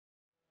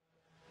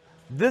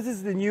This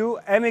is the new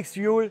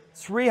MXF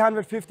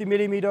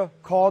 350mm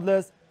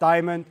cordless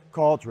diamond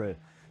cord drill.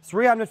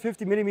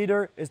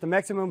 350mm is the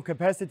maximum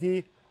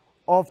capacity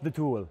of the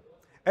tool.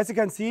 As you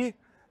can see,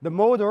 the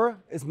motor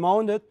is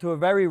mounted to a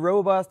very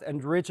robust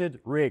and rigid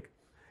rig.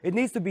 It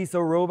needs to be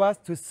so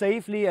robust to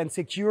safely and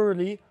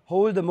securely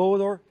hold the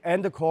motor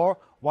and the core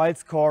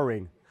whilst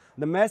coring.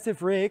 The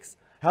massive rigs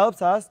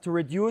helps us to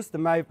reduce the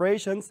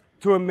vibrations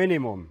to a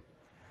minimum.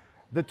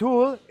 The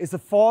tool is a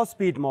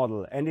 4-speed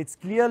model and it's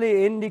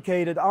clearly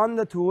indicated on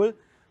the tool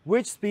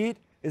which speed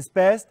is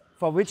best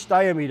for which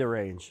diameter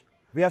range.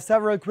 We have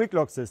several quick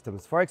lock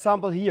systems. For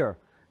example here,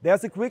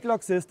 there's a quick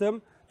lock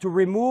system to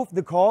remove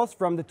the cores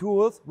from the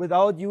tools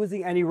without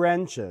using any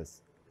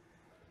wrenches.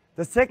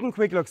 The second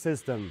quick lock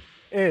system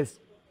is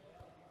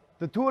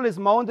the tool is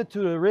mounted to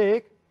the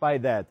rig by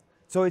that,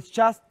 so it's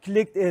just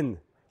clicked in.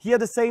 Here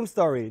the same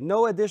story,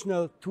 no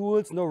additional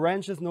tools, no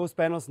wrenches, no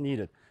spanners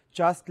needed,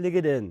 just click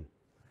it in.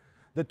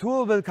 The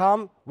tool will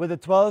come with a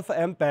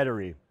 12-amp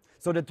battery.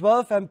 So the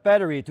 12-amp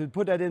battery, to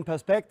put that in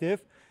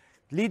perspective,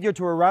 lead you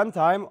to a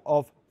runtime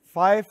of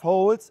 5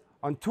 holes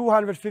on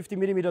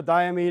 250mm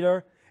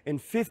diameter in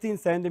 15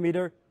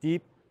 centimeter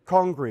deep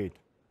concrete.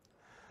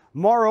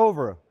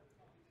 Moreover,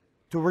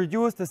 to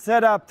reduce the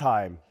setup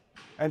time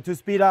and to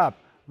speed up,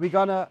 we're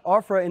gonna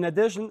offer in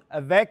addition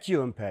a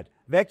vacuum pad.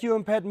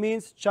 Vacuum pad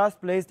means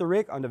just place the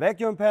rig on the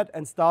vacuum pad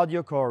and start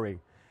your coring.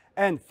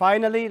 And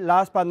finally,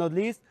 last but not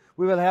least,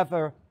 we will have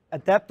a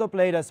adapter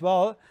blade as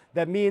well.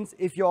 That means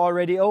if you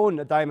already own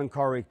a diamond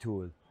coring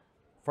tool,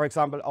 for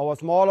example our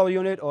smaller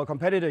unit or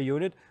competitor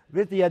unit,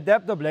 with the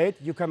adapter blade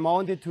you can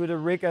mount it to the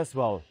rig as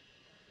well.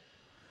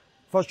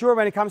 For sure,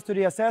 when it comes to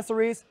the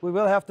accessories, we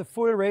will have the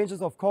full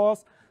ranges of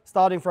course,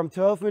 starting from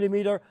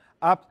 12mm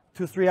up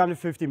to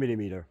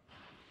 350mm.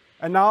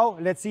 And now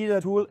let's see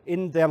the tool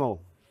in demo.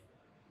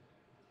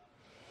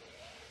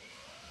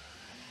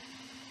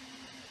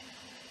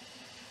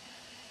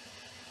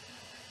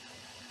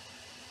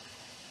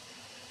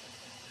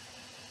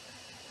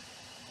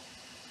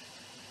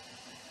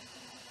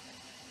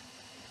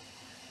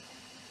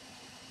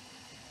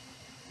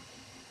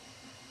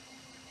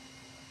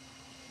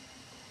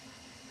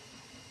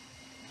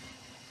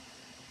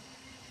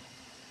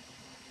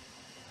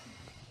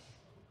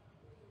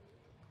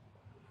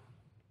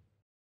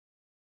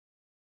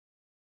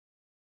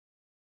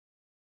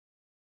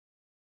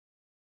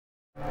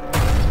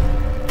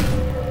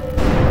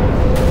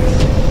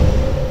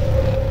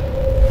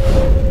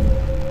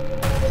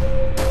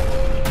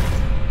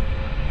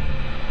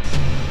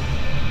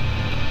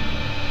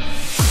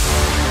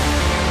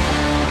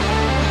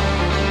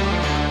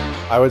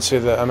 I would say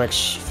the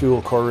MX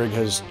Fuel core rig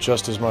has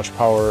just as much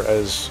power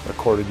as a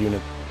corded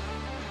unit.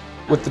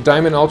 With the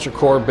Diamond Ultra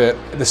Core bit,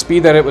 the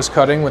speed that it was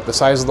cutting with the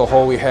size of the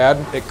hole we had,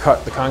 it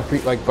cut the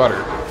concrete like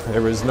butter.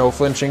 There was no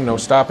flinching, no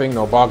stopping,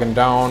 no bogging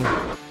down.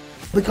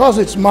 Because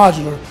it's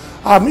modular,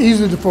 I'm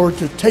easy for it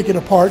to take it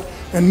apart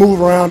and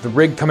move around. The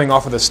rig coming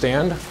off of the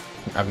stand,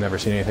 I've never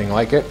seen anything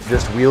like it.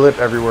 Just wheel it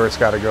everywhere it's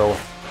got to go.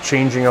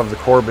 Changing of the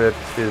core bit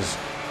is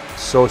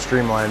so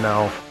streamlined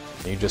now.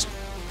 You just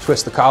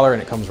twist the collar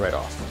and it comes right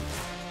off.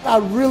 I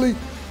really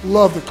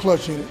love the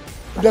clutch in it.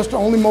 That's the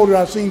only motor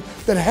I've seen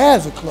that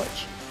has a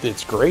clutch.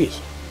 It's great.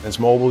 It's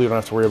mobile. You don't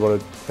have to worry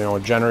about a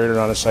generator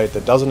on a site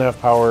that doesn't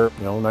have power.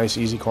 Nice,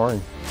 easy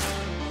coring.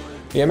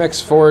 The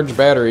MX Forge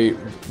battery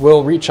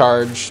will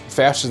recharge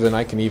faster than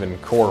I can even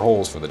core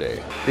holes for the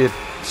day. It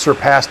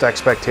surpassed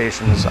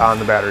expectations on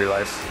the battery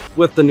life.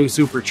 With the new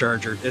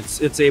supercharger,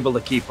 it's able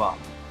to keep up.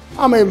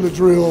 I'm able to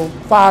drill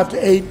 5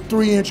 to 8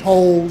 3-inch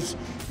holes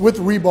with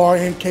rebar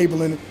and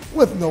cable in it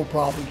with no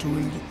problem to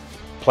it.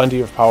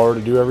 Plenty of power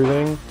to do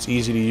everything. It's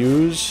easy to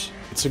use.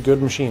 It's a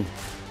good machine.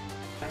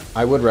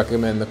 I would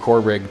recommend the core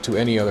rig to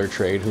any other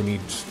trade who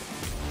needs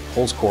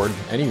holes cored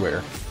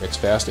anywhere. It's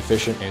fast,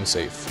 efficient, and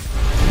safe.